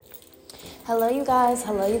Hello, you guys.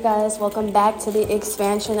 Hello, you guys. Welcome back to the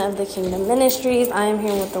expansion of the Kingdom Ministries. I am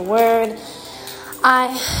here with the word.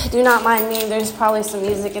 I do not mind me. There's probably some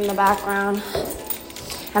music in the background.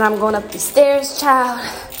 And I'm going up the stairs, child,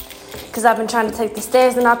 because I've been trying to take the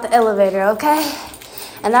stairs and not the elevator, okay?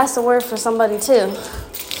 And that's the word for somebody, too.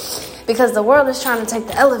 Because the world is trying to take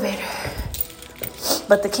the elevator.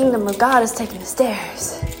 But the kingdom of God is taking the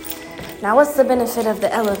stairs. Now, what's the benefit of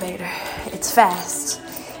the elevator? It's fast.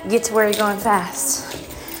 Get to where you're going fast.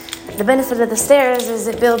 The benefit of the stairs is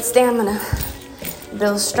it builds stamina, it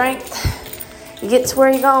builds strength. You get to where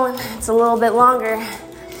you're going, it's a little bit longer,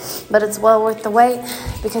 but it's well worth the wait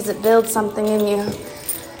because it builds something in you.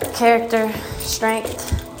 Character,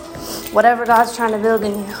 strength, whatever God's trying to build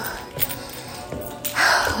in you.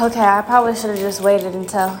 Okay, I probably should have just waited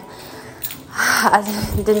until I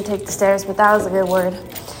didn't take the stairs, but that was a good word.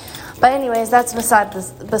 But anyways, that's besides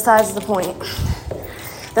the point.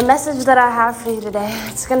 The message that I have for you today,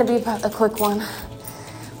 it's going to be a quick one.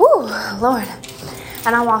 Woo, Lord.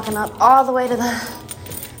 And I'm walking up all the way to the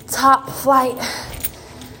top flight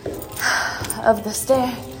of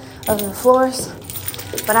the floors.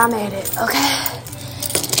 But I made it,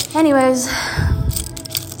 okay? Anyways,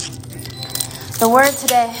 the word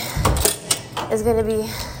today is going to be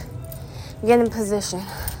get in position.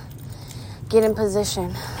 Get in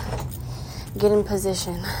position. Get in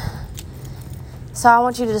position. So I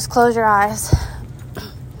want you to just close your eyes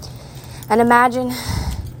and imagine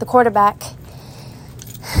the quarterback.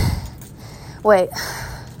 Wait,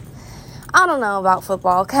 I don't know about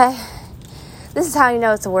football, okay? This is how you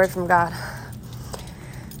know it's a word from God.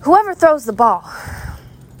 Whoever throws the ball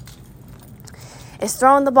is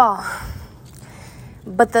throwing the ball.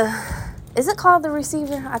 But is it called the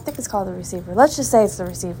receiver? I think it's called the receiver. Let's just say it's the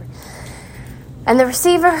receiver. And the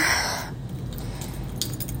receiver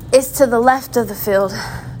is to the left of the field,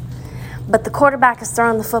 but the quarterback is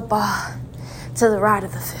throwing the football to the right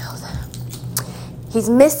of the field. He's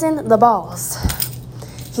missing the balls.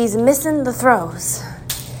 He's missing the throws.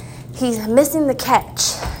 He's missing the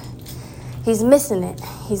catch. He's missing it.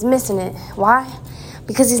 He's missing it. Why?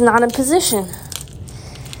 Because he's not in position.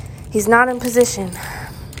 He's not in position.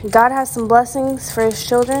 God has some blessings for his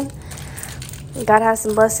children. God has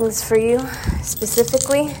some blessings for you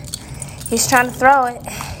specifically. He's trying to throw it.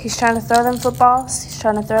 He's trying to throw them footballs. He's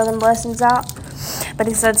trying to throw them blessings out. But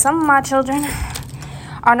he said, some of my children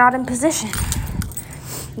are not in position.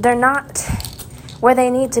 They're not where they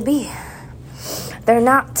need to be. They're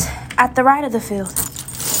not at the right of the field.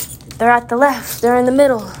 They're at the left. They're in the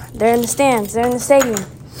middle. They're in the stands. They're in the stadium.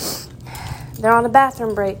 They're on a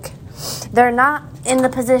bathroom break. They're not in the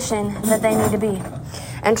position that they need to be.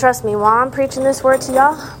 And trust me, while I'm preaching this word to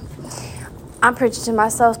y'all, I'm preaching to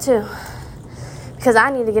myself too. Because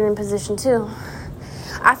I need to get in position too.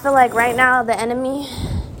 I feel like right now the enemy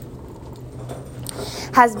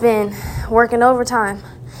has been working overtime,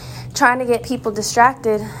 trying to get people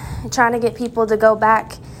distracted, trying to get people to go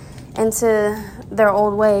back into their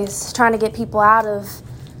old ways, trying to get people out of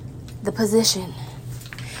the position,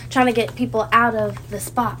 trying to get people out of the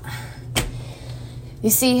spot.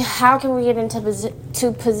 You see, how can we get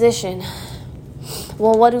into position?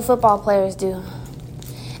 Well, what do football players do?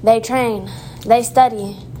 They train. They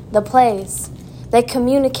study the plays. They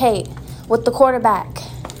communicate with the quarterback.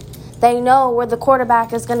 They know where the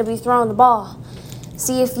quarterback is going to be throwing the ball.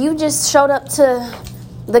 See, if you just showed up to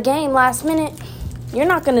the game last minute, you're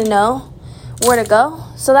not going to know where to go.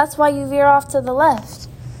 So that's why you veer off to the left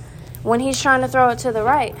when he's trying to throw it to the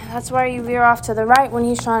right. That's why you veer off to the right when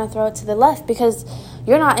he's trying to throw it to the left, because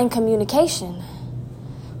you're not in communication.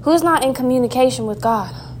 Who's not in communication with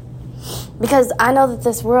God? Because I know that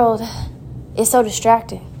this world is so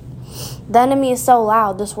distracting. The enemy is so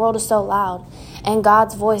loud. This world is so loud. And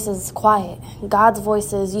God's voice is quiet. God's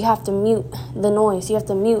voice is, you have to mute the noise. You have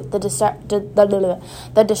to mute the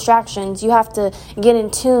distractions. You have to get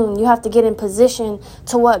in tune. You have to get in position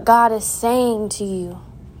to what God is saying to you.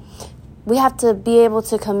 We have to be able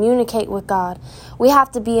to communicate with God. We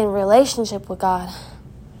have to be in relationship with God.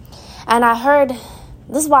 And I heard,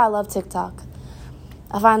 this is why I love TikTok.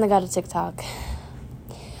 I finally got a TikTok.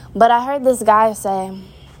 But I heard this guy say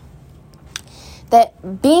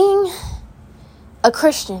that being a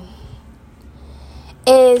Christian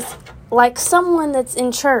is like someone that's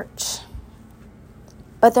in church,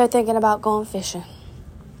 but they're thinking about going fishing.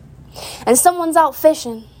 And someone's out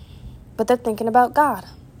fishing, but they're thinking about God.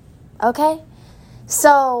 Okay?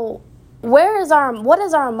 So what is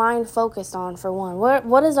our mind focused on, for one?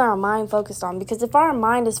 What is our mind focused on? Because if our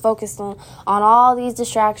mind is focused on all these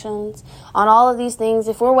distractions, on all of these things,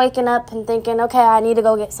 if we're waking up and thinking, okay, I need to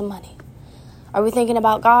go get some money. Are we thinking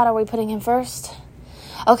about God? Are we putting him first?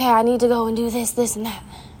 Okay, I need to go and do this, this, and that.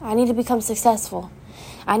 I need to become successful.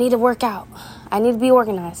 I need to work out. I need to be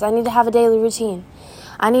organized. I need to have a daily routine.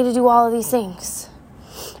 I need to do all of these things.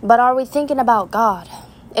 But are we thinking about God?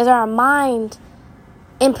 Is our mind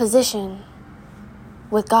in position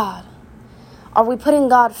with God? Are we putting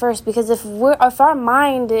God first? Because if our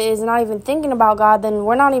mind is not even thinking about God, then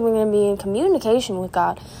we're not even going to be in communication with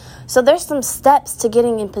God. So there's some steps to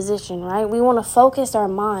getting in position, right? We want to focus our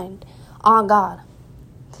mind on God.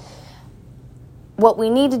 What we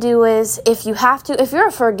need to do is, if you're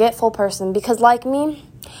a forgetful person, because like me,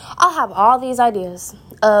 I'll have all these ideas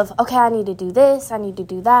of, okay, I need to do this, I need to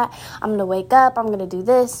do that, I'm going to wake up, I'm going to do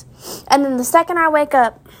this. And then the second I wake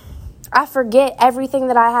up, I forget everything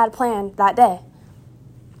that I had planned that day.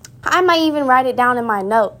 I might even write it down in my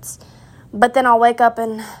notes, but then I'll wake up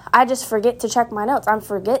and I just forget to check my notes. I'm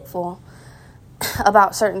forgetful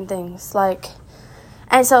about certain things.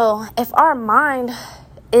 And so if our mind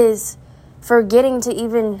is forgetting to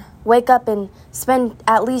even wake up and spend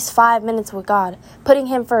at least 5 minutes with God, putting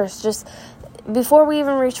him first, just before we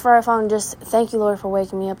even reach for our phone, just thank you, Lord, for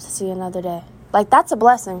waking me up to see another day. That's a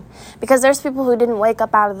blessing, because there's people who didn't wake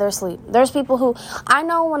up out of their sleep. There's people who, I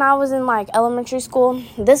know when I was in elementary school,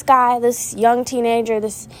 this guy, this young teenager,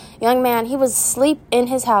 this young man, he was asleep in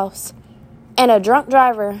his house, and a drunk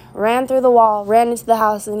driver ran through the wall, ran into the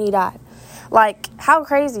house, and he died. How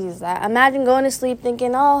crazy is that? Imagine going to sleep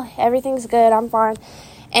thinking, oh, everything's good, I'm fine,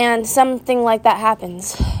 and something like that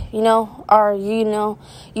happens, or,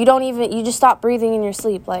 you just stop breathing in your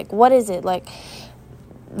sleep. What is it?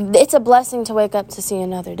 It's a blessing to wake up to see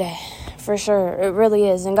another day, for sure. It really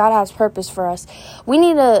is, and God has purpose for us. We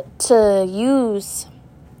need to use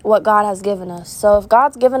what God has given us. So if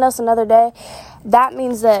God's given us another day, that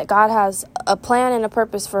means that God has a plan and a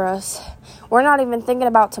purpose for us. We're not even thinking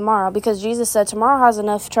about tomorrow, because Jesus said tomorrow has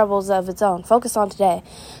enough troubles of its own. Focus on today.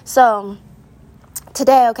 So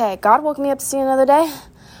today, okay, God woke me up to see another day.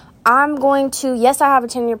 I'm going to, yes, I have a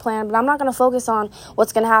 10-year plan, but I'm not going to focus on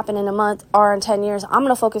what's going to happen in a month or in 10 years. I'm going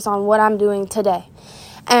to focus on what I'm doing today.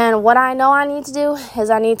 And what I know I need to do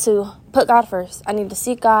is I need to put God first. I need to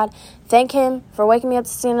seek God, thank him for waking me up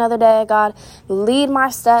to see another day. God, lead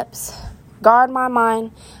my steps, guard my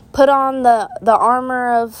mind, put on the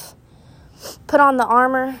armor,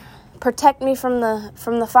 protect me from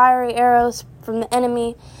the fiery arrows from the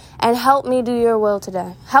enemy, and help me do your will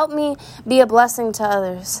today. Help me be a blessing to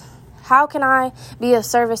others. How can I be of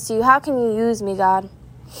service to you? How can you use me, God?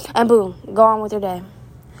 And boom, go on with your day.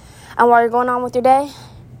 And while you're going on with your day,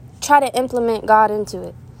 try to implement God into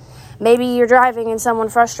it. Maybe you're driving and someone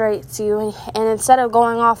frustrates you, and instead of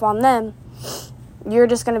going off on them, you're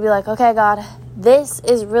just going to be like, okay, God, this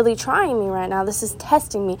is really trying me right now. This is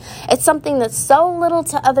testing me. It's something that's so little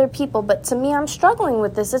to other people, but to me, I'm struggling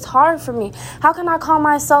with this. It's hard for me. How can I call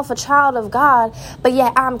myself a child of God, but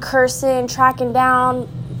yet I'm cursing, tracking down,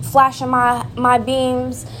 flashing my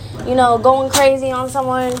beams, going crazy on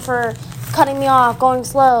someone for cutting me off, going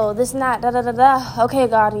slow, this and that, da-da-da-da. Okay,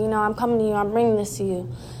 God, I'm coming to you. I'm bringing this to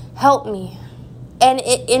you. Help me. And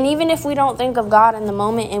even if we don't think of God in the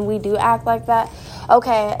moment and we do act like that,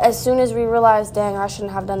 okay, as soon as we realize, dang, I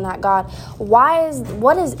shouldn't have done that, God,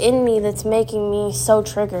 what is in me that's making me so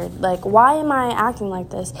triggered? Why am I acting like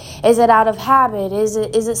this? Is it out of habit? Is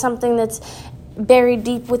it something that's buried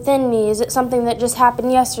deep within me? Is it something that just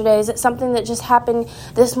happened yesterday? Is it something that just happened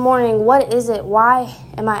this morning? What is it? Why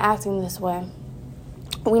am I acting this way?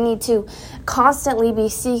 We need to constantly be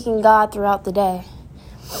seeking God throughout the day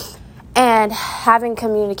and having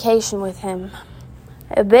communication with him.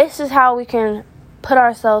 This is how we can put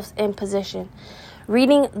ourselves in position.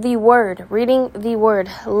 Reading the word,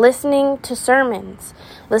 listening to sermons,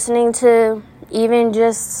 listening to even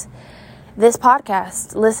just this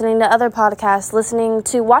podcast, listening to other podcasts,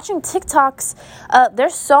 watching TikToks.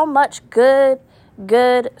 There's so much good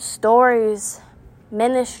stories,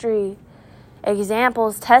 ministry,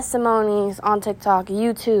 examples, testimonies on TikTok,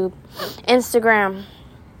 YouTube, Instagram.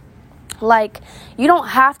 You don't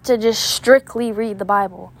have to just strictly read the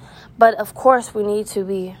Bible. But of course we need to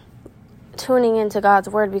be tuning into God's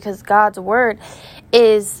word, because God's word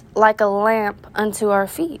is like a lamp unto our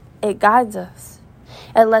feet. It guides us.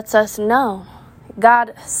 It lets us know.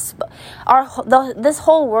 This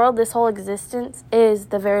whole world, this whole existence is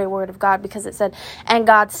the very word of God, because it said, and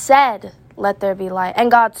God said, let there be light.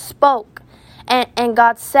 And God spoke. And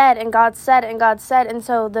God said, and God said, and God said. And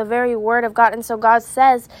so the very word of God. And so God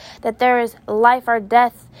says that there is life or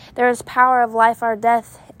death. There is power of life or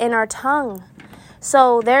death in our tongue.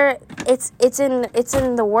 So it's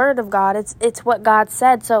in the Word of God. It's what God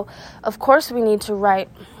said. So of course we need to write.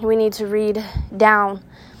 We need to read down.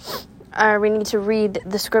 We need to read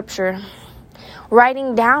the scripture.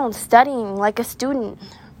 Writing down, studying like a student.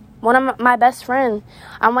 One of my best friend,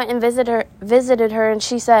 I went and visited her, and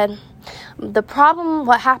she said, the problem,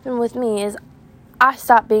 what happened with me is I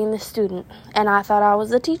stopped being the student, and I thought I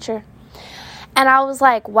was the teacher. And I was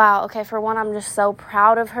like, wow, okay, for one, I'm just so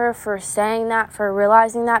proud of her for saying that, for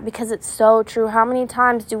realizing that, because it's so true. How many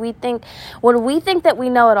times do we think, when we think that we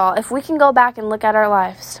know it all, if we can go back and look at our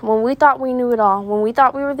lives, when we thought we knew it all, when we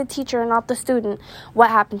thought we were the teacher and not the student, what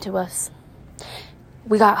happened to us?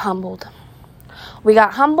 We got humbled. We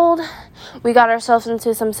got humbled. We got ourselves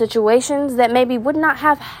into some situations that maybe would not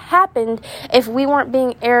have happened if we weren't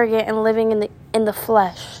being arrogant and living in the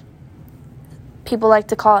flesh. People like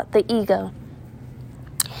to call it the ego.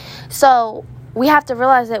 So we have to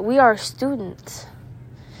realize that we are students.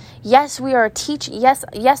 Yes, we are teaching.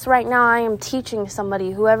 Yes, right now I am teaching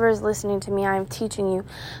somebody. Whoever is listening to me, I am teaching you.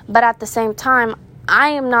 But at the same time, I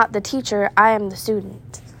am not the teacher. I am the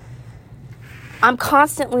student. I'm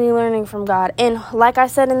constantly learning from God. And like I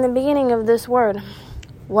said in the beginning of this word,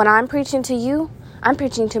 when I'm preaching to you, I'm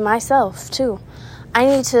preaching to myself too. I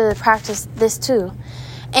need to practice this too.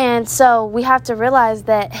 And so we have to realize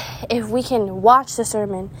that if we can watch the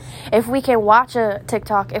sermon, if we can watch a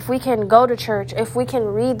TikTok, if we can go to church, if we can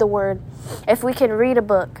read the word, if we can read a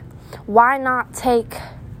book, why not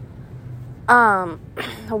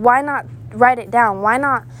why not write it down? Why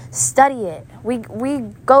not study it? We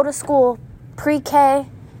go to school pre-K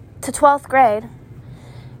to 12th grade.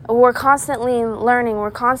 We're constantly learning,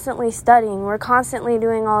 we're constantly studying, we're constantly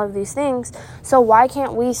doing all of these things. So why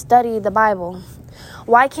can't we study the Bible?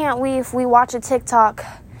 Why can't we, if we watch a TikTok,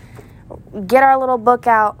 get our little book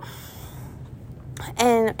out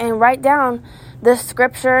and write down the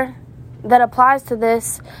scripture that applies to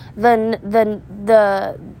this, the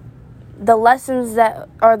lessons that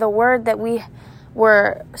are the word that we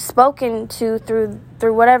were spoken to through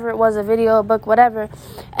whatever it was, a video, a book, whatever,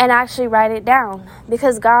 and actually write it down.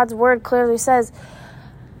 Because God's word clearly says,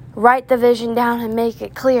 write the vision down and make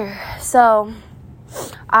it clear. So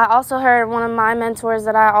I also heard one of my mentors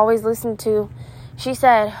that I always listen to, she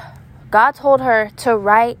said, God told her to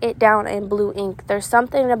write it down in blue ink. There's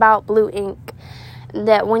something about blue ink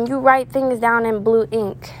that when you write things down in blue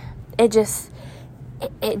ink, it just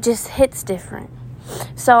hits different.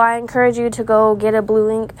 So I encourage you to go get a blue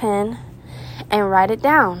ink pen and write it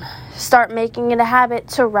down. Start making it a habit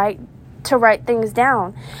to write things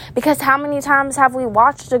down. Because how many times have we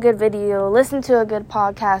watched a good video, listened to a good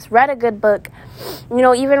podcast, read a good book,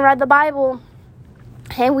 even read the Bible,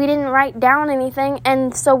 and we didn't write down anything,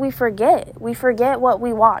 and so we forget. We forget what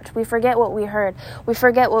we watched. We forget what we heard. We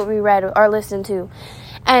forget what we read or listened to.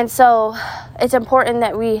 And so it's important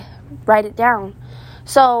that we write it down.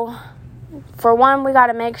 So for one, we got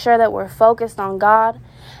to make sure that we're focused on God,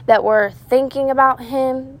 that we're thinking about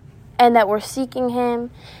Him, and that we're seeking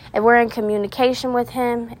Him, and we're in communication with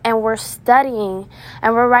Him, and we're studying,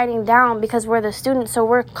 and we're writing down because we're the students. So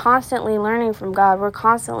we're constantly learning from God. We're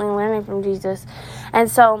constantly learning from Jesus. And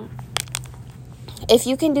so if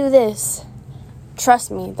you can do this, trust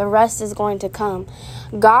me, the rest is going to come.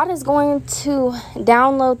 God is going to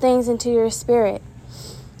download things into your spirit.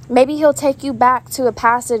 Maybe He'll take you back to a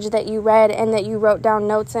passage that you read and that you wrote down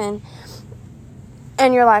notes in.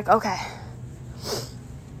 And you're like, okay,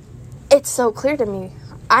 it's so clear to me.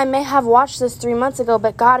 I may have watched this 3 months ago,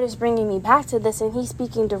 but God is bringing me back to this, and He's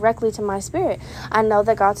speaking directly to my spirit. I know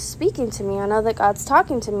that God's speaking to me. I know that God's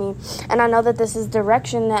talking to me. And I know that this is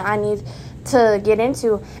direction that I need to get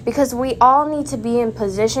into, because we all need to be in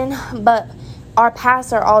position, but our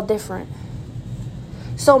paths are all different.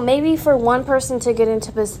 So maybe for one person to get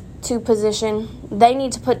into position, they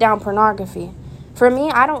need to put down pornography. For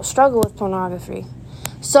me, I don't struggle with pornography.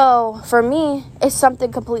 So for me, it's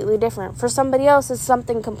something completely different. For somebody else, it's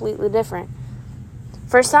something completely different.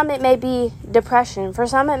 For some, it may be depression. For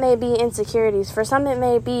some, it may be insecurities. For some, it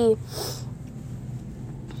may be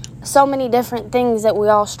so many different things that we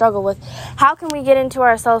all struggle with. How can we get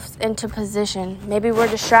ourselves into position? Maybe we're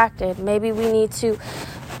distracted. Maybe we need to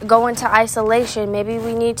go into isolation. Maybe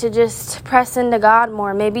we need to just press into God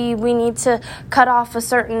more. Maybe we need to cut off a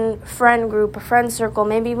certain friend group, a friend circle.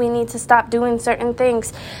 Maybe we need to stop doing certain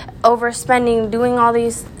things, overspending, doing all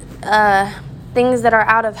these things that are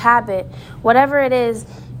out of habit. Whatever it is,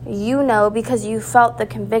 You know, because you felt the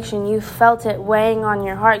conviction. You felt it weighing on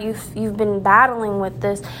your heart. You've been battling with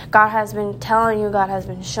this. God has been telling you, God has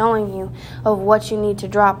been showing you of what you need to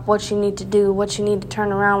drop, what you need to do, what you need to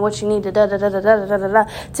turn around, what you need to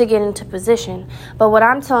to get into position. But what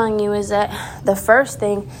I'm telling you is that the first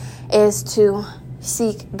thing is to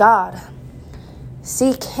seek God.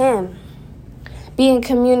 Seek Him. Be in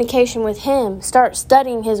communication with Him. Start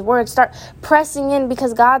studying His Word. Start pressing in,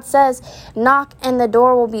 because God says, knock and the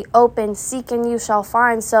door will be open. Seek and you shall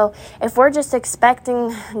find. So if we're just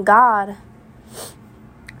expecting God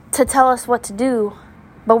to tell us what to do,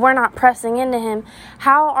 but we're not pressing into Him,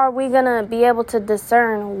 how are we going to be able to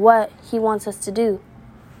discern what He wants us to do,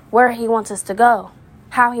 where He wants us to go,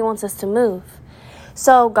 how He wants us to move?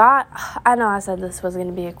 So God, I know I said this was going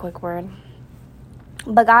to be a quick word,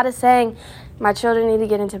 but God is saying, my children need to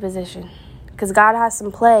get into position, because God has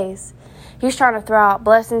some plays. He's trying to throw out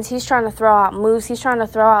blessings. He's trying to throw out moves. He's trying to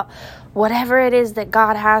throw out whatever it is that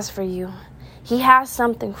God has for you. He has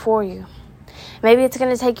something for you. Maybe it's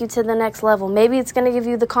going to take you to the next level. Maybe it's going to give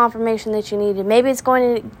you the confirmation that you needed. Maybe it's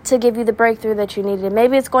going to give you the breakthrough that you needed.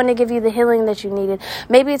 Maybe it's going to give you the healing that you needed.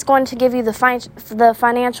 Maybe it's going to give you the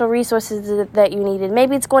financial resources that you needed.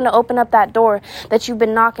 Maybe it's going to open up that door that you've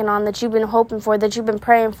been knocking on, that you've been hoping for, that you've been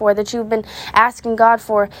praying for, that you've been asking God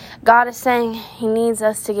for. God is saying He needs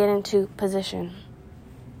us to get into position.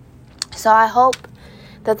 So I hope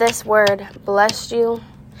that this word blessed you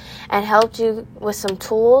and helped you with some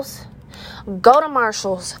tools. Go to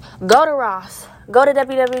Marshall's, go to Ross, go to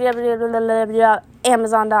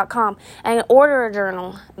www.amazon.com and order a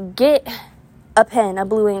journal. Get a pen, a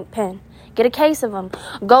blue ink pen. Get a case of them.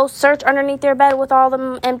 Go search underneath your bed with all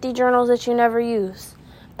them empty journals that you never use,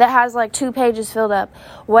 that has like 2 pages filled up.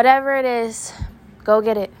 Whatever it is, go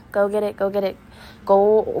get it. Go get it. Go get it.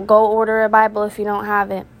 Go order a Bible if you don't have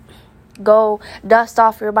it. Go dust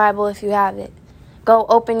off your Bible if you have it. Go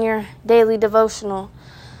open your daily devotional.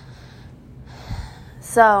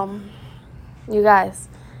 So, you guys,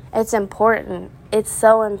 it's important. It's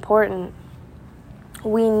so important.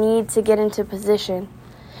 We need to get into position.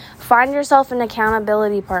 Find yourself an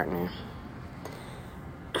accountability partner.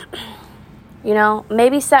 You know,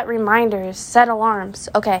 maybe set reminders, set alarms.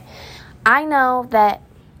 Okay, I know that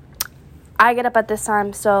I get up at this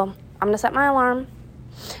time, so I'm going to set my alarm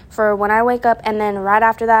for when I wake up, and then right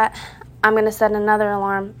after that, I'm going to set another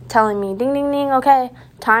alarm telling me, ding, ding, ding, okay,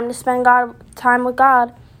 time to spend time with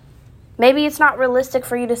God. Maybe it's not realistic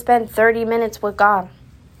for you to spend 30 minutes with God,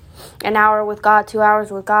 an hour with God, 2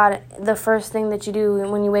 hours with God, the first thing that you do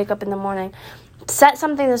when you wake up in the morning. Set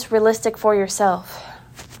something that's realistic for yourself.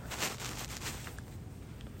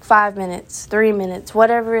 5 minutes, 3 minutes,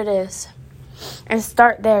 whatever it is. And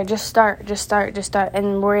start there. Just start,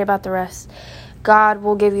 and worry about the rest. God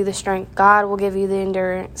will give you the strength. God will give you the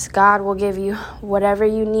endurance. God will give you whatever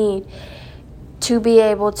you need to be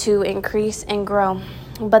able to increase and grow.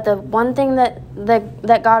 But the one thing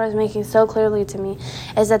that God is making so clearly to me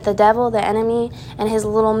is that the devil, the enemy, and his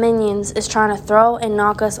little minions is trying to throw and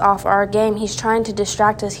knock us off our game. He's trying to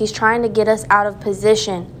distract us. He's trying to get us out of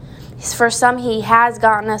position. For some, he has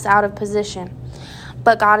gotten us out of position.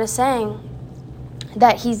 But God is saying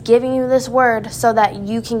that He's giving you this word so that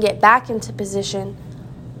you can get back into position,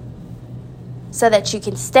 so that you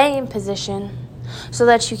can stay in position, so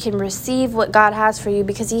that you can receive what God has for you,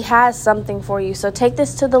 because He has something for you. So take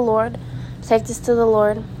this to the Lord. Take this to the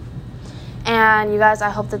Lord. And you guys, I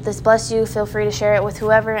hope that this blessed you. Feel free to share it with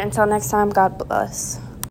whoever. Until next time, God bless.